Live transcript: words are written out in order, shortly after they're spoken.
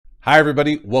Hi,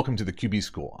 everybody. Welcome to the QB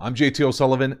School. I'm JT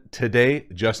O'Sullivan. Today,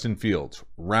 Justin Fields,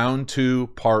 round 2,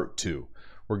 part 2.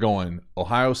 We're going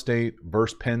Ohio State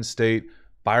versus Penn State.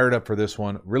 Fired up for this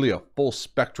one. Really a full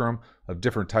spectrum of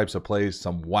different types of plays.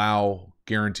 Some wow,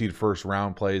 guaranteed first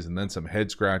round plays, and then some head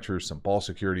scratchers, some ball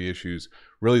security issues.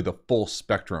 Really the full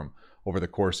spectrum over the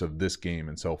course of this game.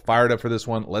 And so fired up for this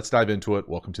one. Let's dive into it.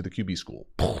 Welcome to the QB School.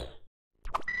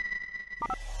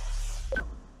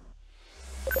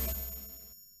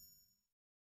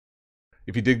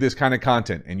 If you dig this kind of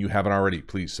content and you haven't already,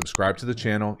 please subscribe to the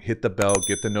channel, hit the bell,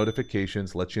 get the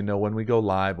notifications, let you know when we go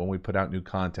live, when we put out new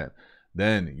content.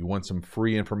 Then you want some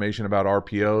free information about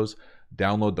RPOs,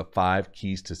 download the 5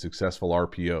 keys to successful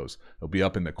RPOs. It'll be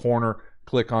up in the corner.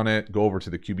 Click on it, go over to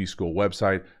the QB School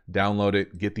website, download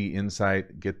it, get the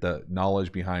insight, get the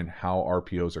knowledge behind how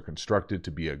RPOs are constructed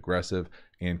to be aggressive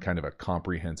and kind of a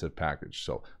comprehensive package.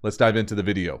 So let's dive into the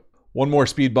video. One more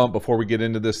speed bump before we get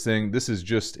into this thing. This is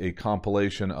just a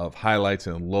compilation of highlights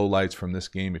and lowlights from this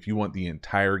game. If you want the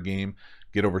entire game,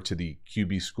 get over to the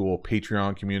QB School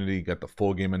Patreon community. Got the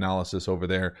full game analysis over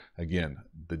there. Again,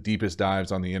 the deepest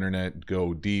dives on the internet,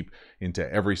 go deep into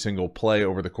every single play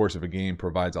over the course of a game,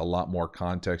 provides a lot more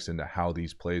context into how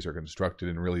these plays are constructed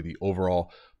and really the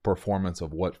overall performance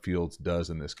of what Fields does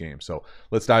in this game. So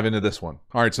let's dive into this one.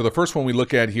 All right, so the first one we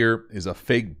look at here is a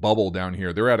fake bubble down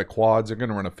here. They're at a quads. They're going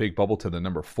to run a fake bubble to the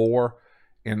number 4,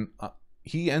 and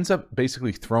he ends up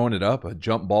basically throwing it up, a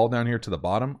jump ball down here to the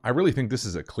bottom. I really think this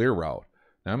is a clear route.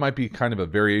 Now, it might be kind of a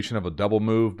variation of a double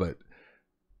move, but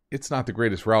it's not the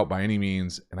greatest route by any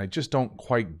means, and I just don't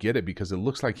quite get it because it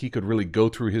looks like he could really go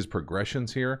through his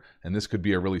progressions here, and this could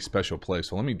be a really special play.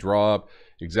 So let me draw up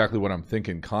exactly what I'm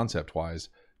thinking concept-wise.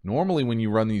 Normally, when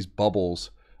you run these bubbles,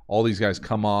 all these guys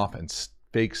come off and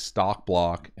fake stock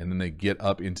block, and then they get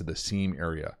up into the seam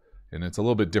area. And it's a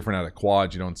little bit different out of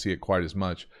quads. You don't see it quite as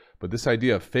much. But this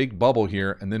idea of fake bubble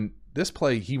here, and then this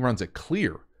play, he runs it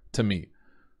clear to me.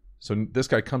 So this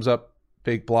guy comes up,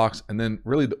 fake blocks, and then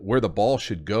really where the ball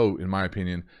should go, in my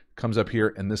opinion, comes up here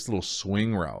in this little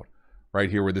swing route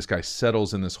right here where this guy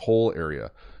settles in this whole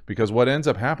area. Because what ends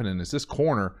up happening is this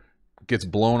corner gets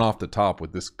blown off the top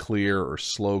with this clear or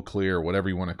slow clear, whatever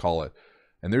you want to call it.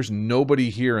 And there's nobody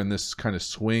here in this kind of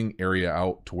swing area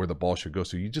out to where the ball should go.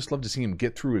 So you just love to see him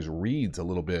get through his reads a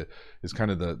little bit is kind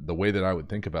of the way that I would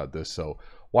think about this. So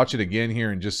watch it again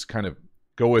here and just kind of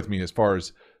go with me as far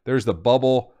as there's the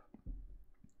bubble.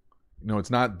 You know, it's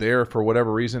not there for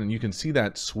whatever reason. And you can see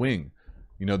that swing,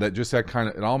 you know, that just that kind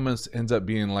of, it almost ends up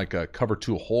being like a cover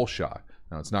 2 hole shot.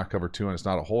 Now, it's not cover 2 and it's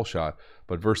not a hole shot,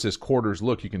 but versus quarters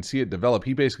look, you can see it develop.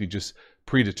 He basically just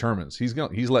predetermines. He's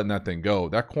letting that thing go.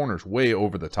 That corner's way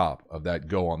over the top of that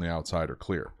go on the outside or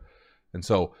clear. And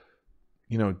so,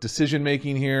 you know, decision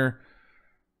making here,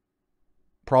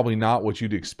 probably not what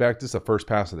you'd expect. This is the first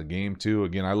pass of the game too.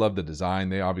 Again, I love the design.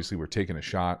 They obviously were taking a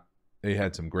shot. They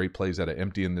had some great plays out of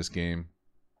empty in this game.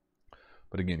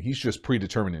 But again, he's just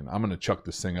predetermining. I'm going to chuck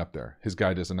this thing up there. His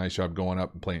guy does a nice job going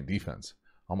up and playing defense.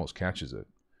 Almost catches it.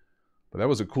 But that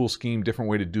was a cool scheme,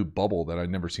 different way to do bubble that I'd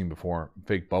never seen before.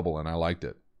 Fake bubble, and I liked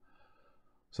it.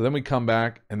 So then we come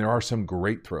back, and there are some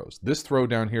great throws. This throw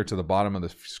down here to the bottom of the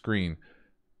screen,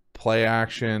 play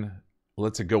action,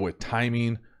 lets it go with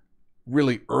timing,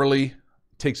 really early,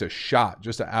 takes a shot,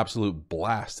 just an absolute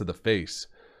blast to the face.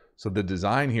 So the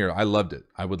design here, I loved it.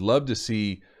 I would love to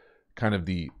see kind of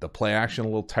the play action a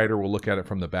little tighter. We'll look at it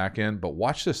from the back end. But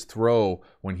watch this throw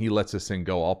when he lets this thing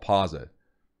go. I'll pause it.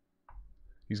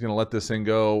 He's going to let this thing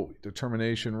go.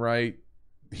 Determination right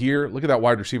here. Look at that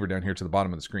wide receiver down here to the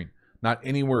bottom of the screen. Not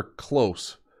anywhere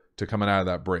close to coming out of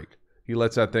that break. He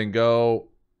lets that thing go.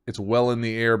 It's well in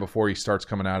the air before he starts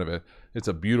coming out of it. It's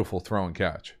a beautiful throw and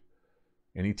catch.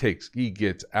 And he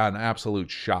gets an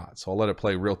absolute shot. So I'll let it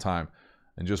play real time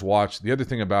and just watch. The other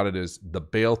thing about it is the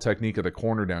bail technique of the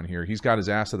corner down here. He's got his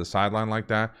ass to the sideline like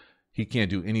that. He can't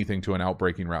do anything to an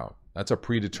out-breaking route. That's a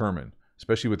predetermined.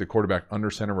 Especially with the quarterback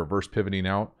under center, reverse pivoting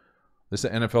out. This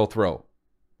is an NFL throw.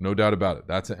 No doubt about it.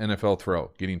 That's an NFL throw.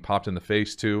 Getting popped in the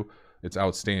face, too. It's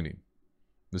outstanding.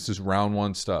 This is round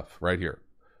 1 stuff right here.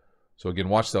 So, again,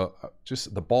 watch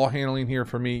just the ball handling here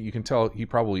for me. You can tell he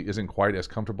probably isn't quite as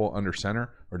comfortable under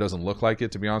center or doesn't look like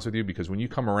it, to be honest with you, because when you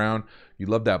come around, you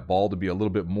love that ball to be a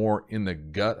little bit more in the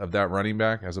gut of that running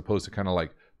back as opposed to kind of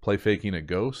like play faking a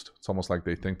ghost. It's almost like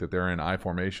they think that they're in I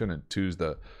formation and 2's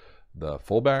the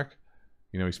fullback.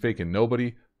 You know, he's faking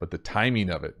nobody, but the timing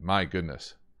of it, my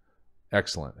goodness,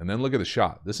 excellent. And then look at the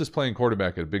shot. This is playing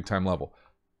quarterback at a big-time level.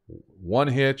 One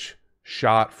hitch,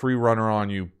 shot, free runner on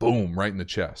you, boom, right in the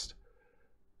chest.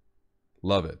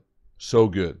 Love it. So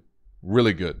good.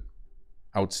 Really good.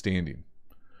 Outstanding.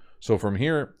 So from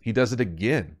here, he does it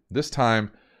again. This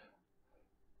time,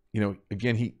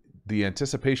 again, the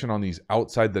anticipation on these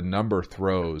outside the number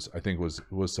throws, I think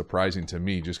was surprising to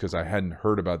me, just because I hadn't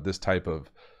heard about this type of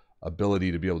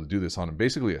ability to be able to do this on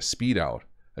basically a speed out.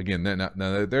 Again,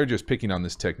 now they're just picking on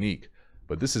this technique,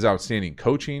 but this is outstanding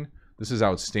coaching. This is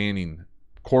outstanding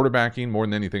quarterbacking more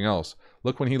than anything else.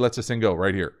 Look when he lets this thing go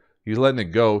right here. He's letting it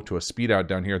go to a speed out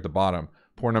down here at the bottom.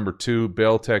 Poor number 2,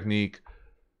 bail technique.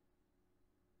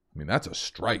 I mean, that's a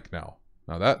strike now.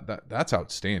 Now that's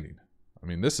outstanding. I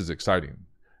mean, this is exciting.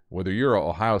 Whether you're an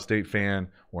Ohio State fan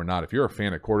or not, if you're a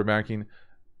fan of quarterbacking,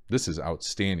 this is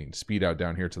outstanding. Speed out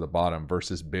down here to the bottom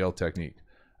versus bail technique.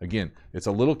 Again, it's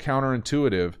a little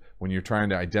counterintuitive when you're trying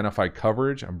to identify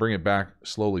coverage. I'm bringing it back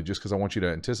slowly just because I want you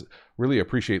to really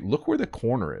appreciate. Look where the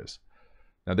corner is.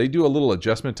 Now, they do a little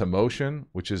adjustment to motion,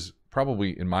 which is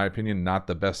probably, in my opinion, not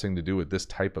the best thing to do with this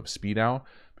type of speed out,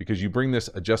 because you bring this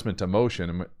adjustment to motion.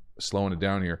 I'm slowing it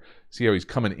down here. See how he's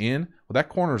coming in? Well, that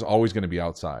corner is always going to be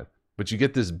outside. But you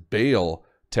get this bail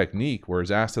technique where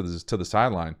his ass is to the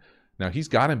sideline. Now, he's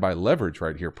got him by leverage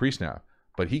right here, pre-snap,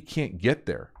 but he can't get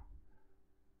there.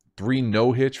 3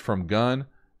 no-hitch from gun.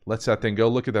 Lets that thing go.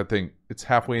 Look at that thing. It's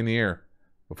halfway in the air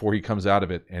before he comes out of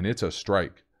it, and it's a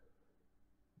strike.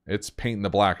 It's painting the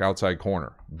black outside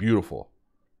corner. Beautiful.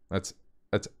 That's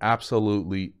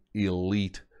absolutely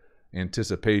elite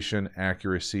anticipation,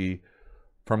 accuracy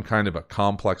from kind of a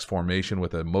complex formation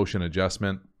with a motion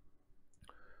adjustment.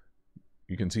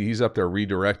 You can see he's up there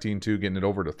redirecting to, getting it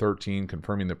over to 13,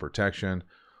 confirming the protection.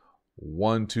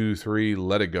 1, 2, 3,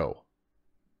 let it go.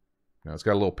 Now, it's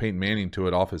got a little Peyton Manning to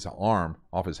it off his arm,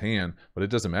 off his hand, but it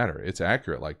doesn't matter. It's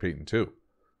accurate like Peyton too.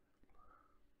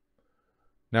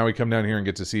 Now we come down here and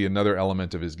get to see another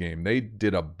element of his game. They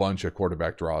did a bunch of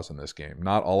quarterback draws in this game.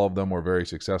 Not all of them were very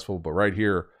successful, but right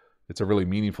here, it's a really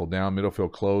meaningful down, middle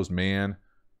field closed, man.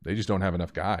 They just don't have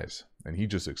enough guys, and he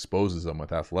just exposes them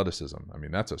with athleticism. I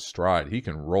mean, that's a stride. He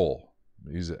can roll.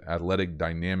 He's an athletic,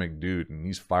 dynamic dude, and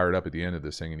he's fired up at the end of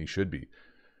this thing, and he should be.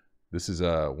 This is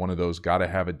one of those gotta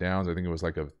have it downs. I think it was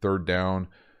like a 3rd down,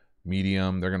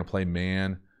 medium. They're going to play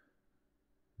man.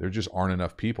 There just aren't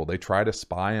enough people. They try to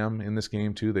spy him in this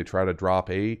game too. They try to drop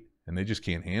 8, and they just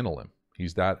can't handle him.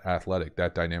 He's that athletic,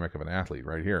 that dynamic of an athlete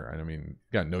right here. I mean,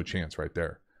 got no chance right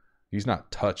there. He's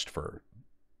not touched for,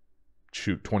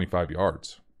 25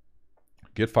 yards.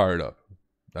 Get fired up.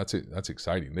 That's it. That's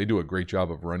exciting. They do a great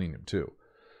job of running him too.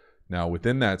 Now,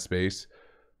 within that space,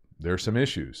 there's some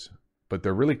issues, but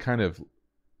they're really kind of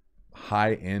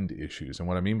high-end issues. And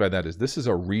what I mean by that is this is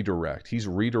a redirect. He's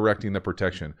redirecting the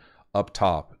protection up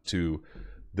top to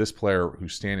this player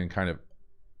who's standing kind of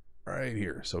right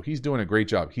here. So he's doing a great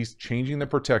job. He's changing the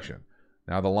protection.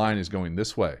 Now the line is going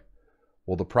this way.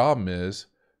 Well, the problem is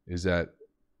that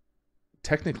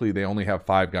technically they only have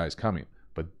 5 guys coming,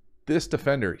 but this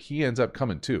defender, he ends up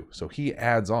coming too. So he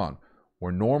adds on,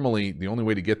 where normally the only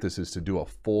way to get this is to do a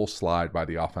full slide by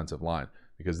the offensive line,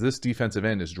 because this defensive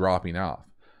end is dropping off.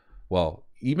 Well,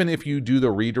 even if you do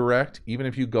the redirect, even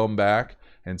if you go back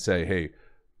and say, hey,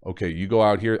 okay, you go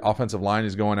out here, offensive line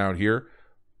is going out here,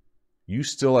 you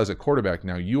still, as a quarterback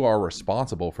now, you are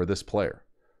responsible for this player.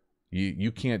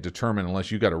 You can't determine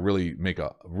unless you got to really make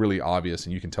a really obvious,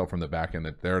 and you can tell from the back end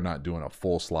that they're not doing a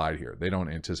full slide here. They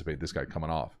don't anticipate this guy coming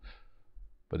off.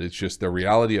 But it's just the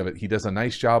reality of it. He does a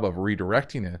nice job of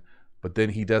redirecting it, but then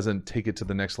he doesn't take it to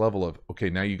the next level of, okay,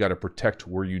 now you got to protect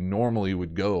where you normally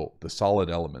would go, the solid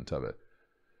element of it.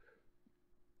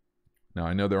 Now,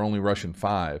 I know they're only rushing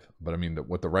 5, but I mean,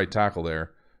 with the right tackle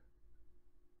there,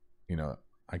 you know,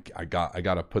 I got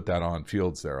to put that on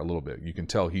Fields there a little bit. You can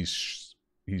tell he's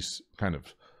kind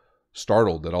of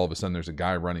startled that all of a sudden there's a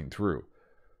guy running through.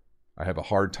 I have a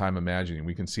hard time imagining.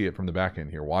 We can see it from the back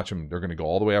end here. Watch them. They're going to go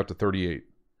all the way out to 38.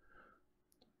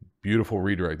 Beautiful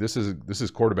redirect. This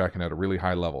is quarterbacking at a really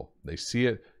high level. They see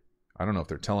it. I don't know if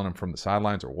they're telling him from the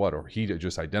sidelines or what, or he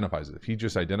just identifies it. If he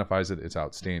just identifies it, it's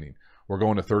outstanding. We're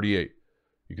going to 38.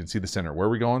 You can see the center. Where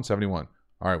are we going? 71.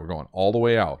 All right, we're going all the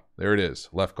way out. There it is.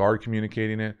 Left guard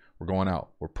communicating it. We're going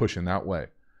out. We're pushing that way.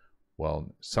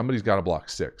 Well, somebody's got to block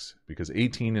 6, because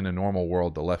 18 in a normal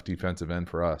world, the left defensive end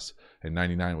for us, and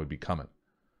 99 would be coming.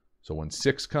 So when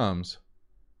 6 comes,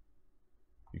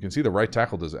 you can see the right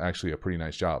tackle does actually a pretty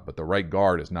nice job, but the right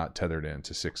guard is not tethered in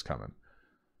to 6 coming.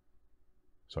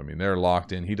 So, I mean, they're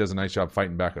locked in. He does a nice job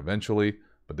fighting back eventually,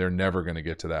 but they're never going to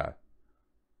get to that.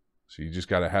 So you just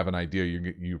got to have an idea.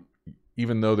 You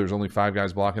even though there's only 5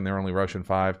 guys blocking, they're only rushing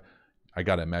 5. I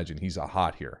got to imagine he's a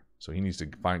hot here. So he needs to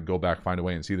go back, find a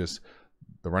way, and see this.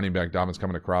 The running back, Dobbins,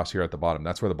 coming across here at the bottom.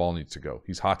 That's where the ball needs to go.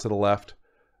 He's hot to the left.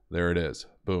 There it is.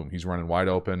 Boom. He's running wide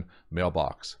open.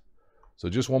 Mailbox. So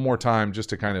just one more time, just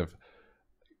to kind of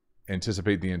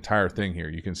anticipate the entire thing here.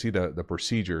 You can see the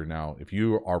procedure now. If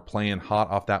you are playing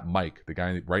hot off that mic, the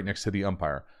guy right next to the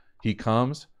umpire, he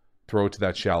comes, throw it to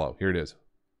that shallow. Here it is.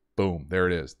 Boom, there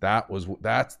it is.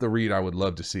 That's the read I would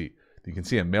love to see. You can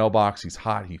see a mailbox. He's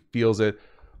hot. He feels it,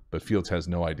 but Fields has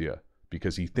no idea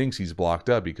because he thinks he's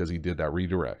blocked up because he did that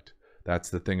redirect.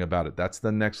 That's the thing about it. That's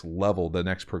the next level, the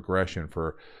next progression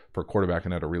for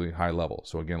quarterbacking at a really high level.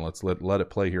 So again, let's let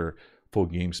it play here full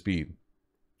game speed.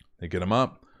 They get him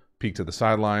up, peek to the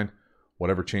sideline,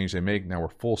 whatever change they make. Now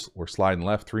we're sliding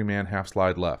left, 3-man half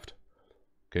slide left.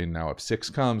 Okay, now if 6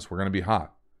 comes, we're going to be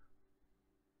hot.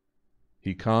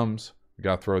 He comes, we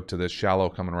got to throw it to this shallow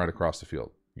coming right across the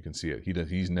field. You can see it.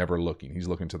 He's never looking. He's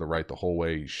looking to the right the whole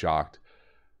way. He's shocked.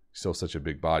 Still such a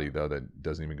big body, though, that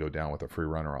doesn't even go down with a free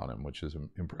runner on him, which is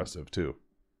impressive, too.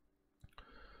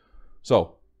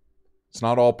 So, it's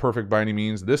not all perfect by any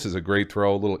means. This is a great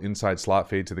throw. A little inside slot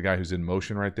fade to the guy who's in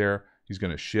motion right there. He's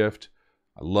going to shift.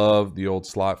 I love the old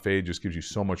slot fade. Just gives you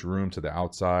so much room to the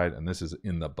outside, and this is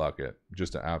in the bucket.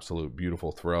 Just an absolute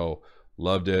beautiful throw.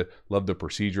 Loved it. Loved the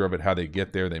procedure of it, how they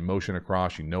get there. They motion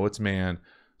across. You know it's man.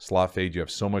 Slot fade, you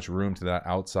have so much room to that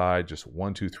outside. Just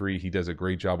 1, 2, 3. He does a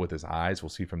great job with his eyes. We'll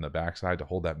see from the backside to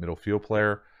hold that middle field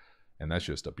player. And that's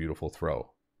just a beautiful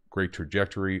throw. Great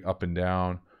trajectory, up and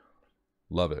down.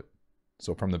 Love it.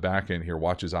 So from the back end here,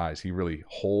 watch his eyes. He really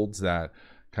holds that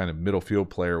kind of middle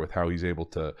field player with how he's able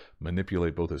to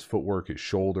manipulate both his footwork, his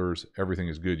shoulders. Everything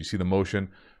is good. You see the motion.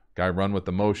 Guy run with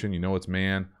the motion. You know it's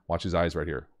man. Watch his eyes right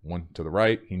here. One to the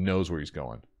right. He knows where he's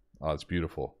going. Oh, it's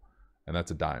beautiful. And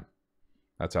that's a dime.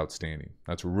 That's outstanding.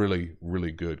 That's really,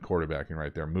 really good quarterbacking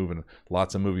right there. Moving,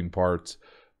 lots of moving parts,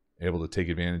 able to take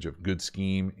advantage of good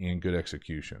scheme and good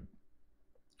execution.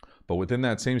 But within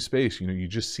that same space, you know, you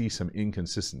just see some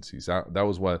inconsistencies. That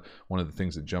was one of the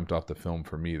things that jumped off the film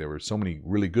for me. There were so many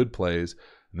really good plays,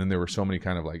 and then there were so many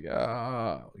kind of like,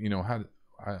 you know,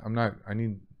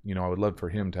 I would love for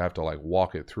him to have to like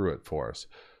walk it through it for us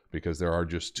because there are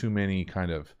just too many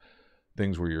kind of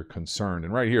things where you're concerned.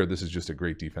 And right here, this is just a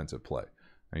great defensive play.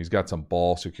 Now, he's got some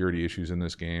ball security issues in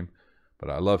this game, but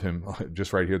I love him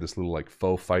just right here, this little like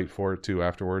faux fight for it too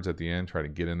afterwards at the end, try to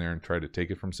get in there and try to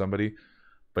take it from somebody.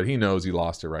 But he knows he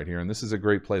lost it right here, and this is a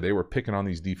great play. They were picking on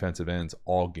these defensive ends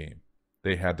all game.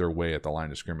 They had their way at the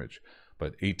line of scrimmage.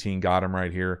 But 18 got him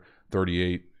right here,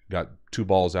 38 got 2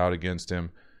 balls out against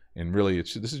him, and really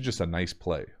this is just a nice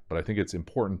play. But I think it's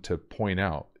important to point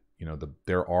out, you know,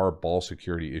 there are ball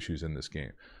security issues in this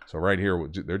game. So right here,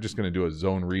 they're just going to do a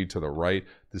zone read to the right,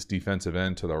 this defensive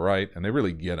end to the right, and they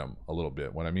really get him a little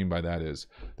bit. What I mean by that is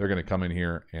they're going to come in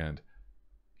here, and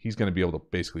he's going to be able to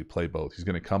basically play both. He's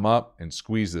going to come up and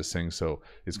squeeze this thing, so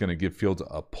it's going to give Fields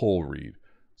a pull read.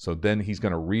 So then he's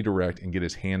going to redirect and get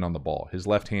his hand on the ball. His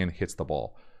left hand hits the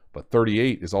ball. But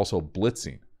 38 is also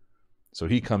blitzing. So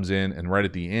he comes in, and right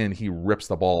at the end, he rips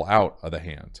the ball out of the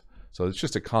hand. So it's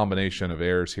just a combination of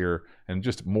errors here, and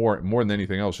just more than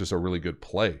anything else, just a really good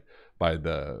play by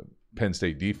the Penn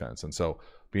State defense. And so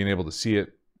being able to see it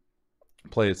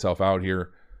play itself out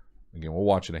here, again, we'll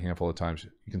watch it a handful of times.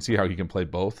 You can see how he can play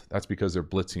both. That's because they're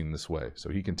blitzing this way. So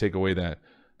he can take away that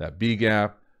B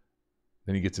gap,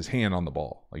 then he gets his hand on the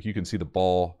ball. Like you can see the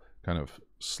ball kind of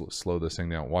slow this thing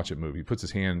down. Watch it move. He puts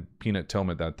his hand, Peanut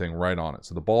Tillman, that thing right on it.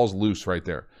 So the ball's loose right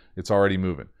there. It's already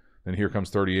moving. Then here comes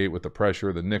 38 with the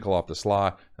pressure, the nickel off the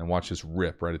slot, and watch this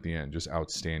rip right at the end. Just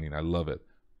outstanding. I love it.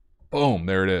 Boom,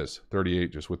 there it is.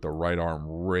 38 just with the right arm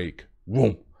rake.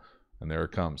 Boom. And there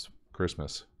it comes.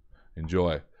 Christmas.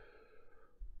 Enjoy.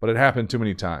 But it happened too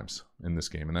many times in this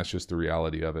game, and that's just the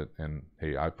reality of it. And,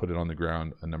 hey, I put it on the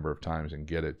ground a number of times and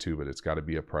get it too, but it's got to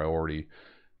be a priority,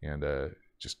 and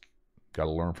just got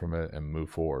to learn from it and move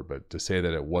forward. But to say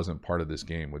that it wasn't part of this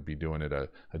game would be doing it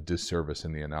a disservice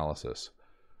in the analysis.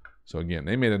 So, again,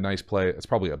 they made a nice play. It's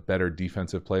probably a better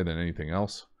defensive play than anything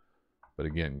else. But,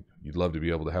 again, you'd love to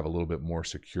be able to have a little bit more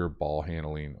secure ball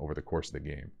handling over the course of the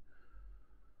game.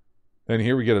 Then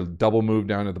here we get a double move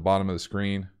down at the bottom of the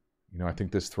screen. You know, I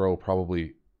think this throw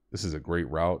this is a great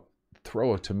route.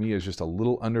 Throw, to me, is just a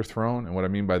little underthrown. And what I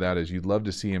mean by that is you'd love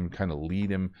to see him kind of lead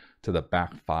him to the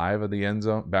back five of the end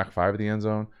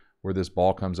zone, where this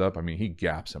ball comes up. I mean, he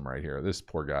gaps him right here. This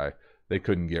poor guy. They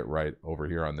couldn't get right over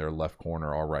here on their left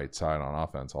corner, all right side on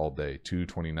offense all day.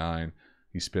 229.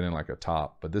 He's spinning like a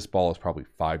top. But this ball is probably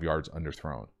 5 yards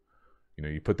underthrown. You know,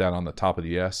 you put that on the top of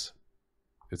the S,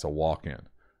 it's a walk-in.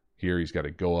 Here he's got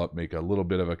to go up, make a little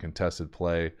bit of a contested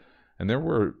play. And there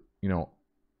were, you know,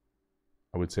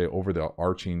 I would say over the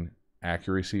arching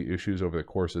accuracy issues over the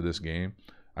course of this game.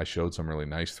 I showed some really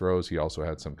nice throws. He also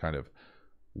had some kind of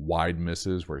wide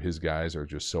misses where his guys are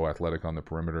just so athletic on the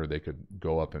perimeter they could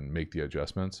go up and make the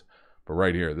adjustments. But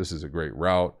right here, this is a great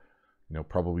route. You know,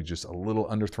 probably just a little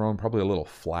underthrown, probably a little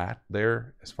flat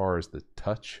there as far as the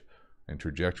touch and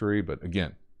trajectory. But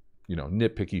again, you know,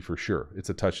 nitpicky for sure. It's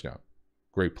a touchdown.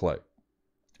 Great play.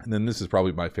 And then this is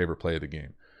probably my favorite play of the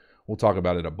game. We'll talk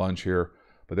about it a bunch here,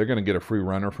 but they're going to get a free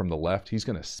runner from the left. He's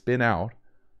going to spin out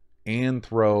and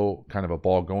throw kind of a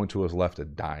ball going to his left, a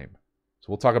dime. So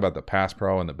we'll talk about the pass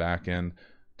pro and the back end.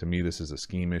 To me, this is a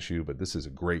scheme issue, but this is a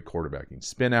great quarterbacking.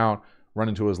 Spin out, run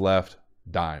into his left,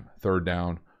 dime, third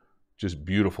down. Just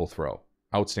beautiful throw.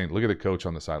 Outstanding. Look at the coach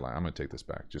on the sideline. I'm going to take this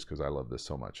back just because I love this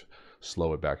so much.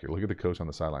 Slow it back here. Look at the coach on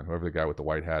the sideline. Whoever the guy with the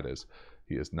white hat is,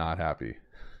 he is not happy.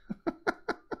 I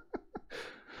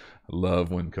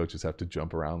love when coaches have to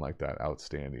jump around like that.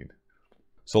 Outstanding.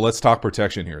 So let's talk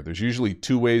protection here. There's usually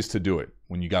two ways to do it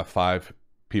when you got 5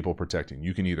 people protecting.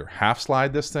 You can either half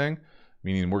slide this thing,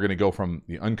 meaning we're going to go from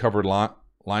the uncovered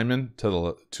lineman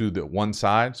to the one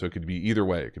side. So it could be either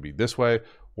way. It could be this way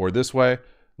or this way.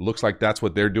 Looks like that's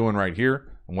what they're doing right here.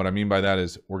 And what I mean by that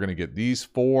is we're going to get these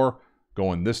 4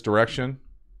 going this direction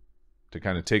to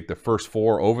kind of take the first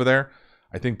 4 over there.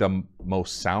 I think the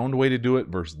most sound way to do it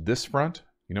versus this front,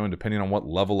 you know, and depending on what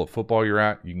level of football you're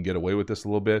at, you can get away with this a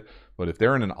little bit. But if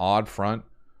they're in an odd front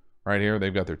right here,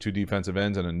 they've got their 2 defensive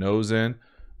ends and a nose in.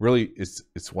 Really, it's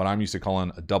what I'm used to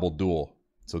calling a double duel.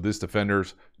 So this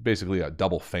defender's basically a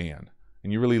double fan.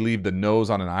 And you really leave the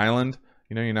nose on an island.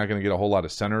 You know, you're not going to get a whole lot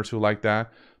of centers who like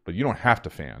that, but you don't have to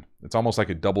fan. It's almost like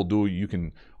a double duel. You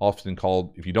can often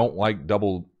call, if you don't like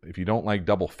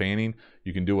double fanning,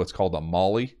 you can do what's called a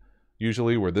molly,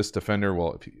 usually, where this defender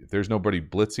will, if there's nobody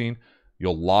blitzing,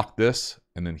 you'll lock this,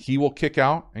 and then he will kick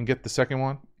out and get the second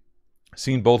one.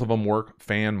 Seen both of them work,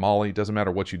 fan, molly, doesn't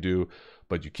matter what you do,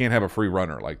 but you can't have a free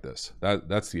runner like this.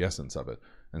 That's the essence of it.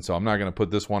 And so I'm not going to put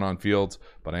this one on Fields,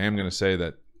 but I am going to say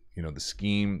that, you know, the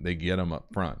scheme, they get them up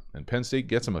front. And Penn State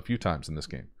gets them a few times in this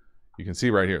game. You can see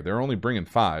right here, they're only bringing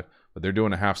 5, but they're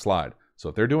doing a half slide. So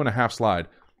if they're doing a half slide,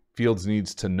 Fields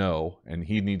needs to know, and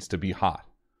he needs to be hot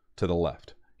to the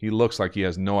left. He looks like he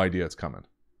has no idea it's coming.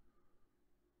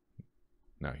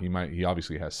 Now, he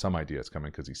obviously has some idea it's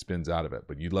coming because he spins out of it,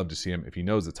 but you'd love to see him, if he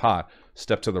knows it's hot,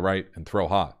 step to the right and throw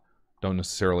hot. Don't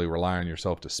necessarily rely on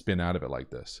yourself to spin out of it like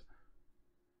this.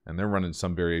 And they're running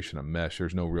some variation of mesh.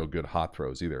 There's no real good hot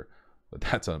throws either. But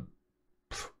that's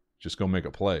just go make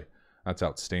a play. That's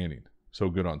outstanding. So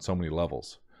good on so many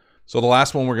levels. So the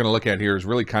last one we're going to look at here is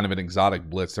really kind of an exotic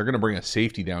blitz. They're going to bring a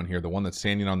safety down here, the one that's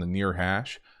standing on the near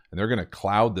hash, and they're going to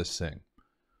cloud this thing.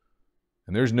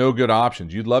 And there's no good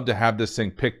options. You'd love to have this thing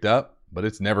picked up, but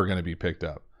it's never going to be picked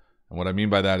up. And what I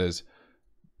mean by that is,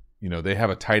 you know, they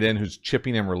have a tight end who's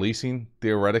chipping and releasing,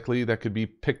 theoretically, that could be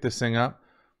pick this thing up,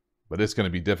 but it's going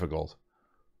to be difficult.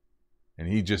 And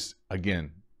he just,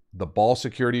 again, the ball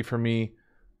security for me,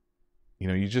 you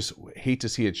know, you just hate to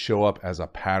see it show up as a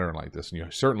pattern like this. And you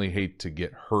certainly hate to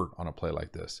get hurt on a play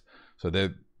like this. So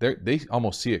they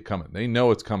almost see it coming. They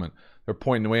know it's coming. They're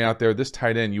pointing way out there. This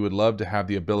tight end, you would love to have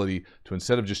the ability to,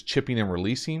 instead of just chipping and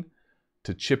releasing,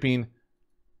 to chipping,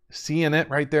 seeing it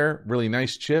right there, really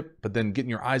nice chip, but then getting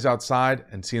your eyes outside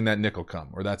and seeing that nickel come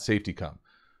or that safety come.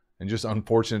 And just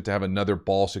unfortunate to have another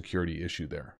ball security issue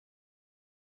there.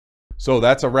 So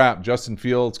that's a wrap. Justin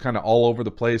Fields kind of all over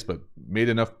the place, but made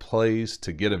enough plays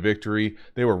to get a victory.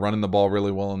 They were running the ball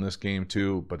really well in this game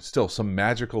too, but still some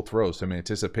magical throws, some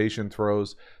anticipation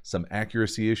throws, some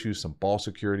accuracy issues, some ball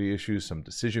security issues, some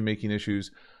decision-making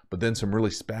issues, but then some really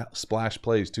splash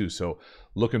plays too. So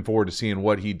looking forward to seeing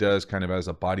what he does kind of as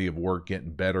a body of work,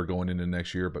 getting better going into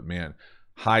next year. But man,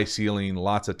 high ceiling,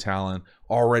 lots of talent,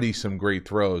 already some great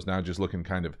throws. Now just looking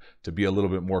kind of to be a little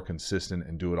bit more consistent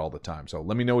and do it all the time. So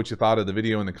let me know what you thought of the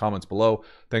video in the comments below.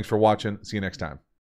 Thanks for watching. See you next time.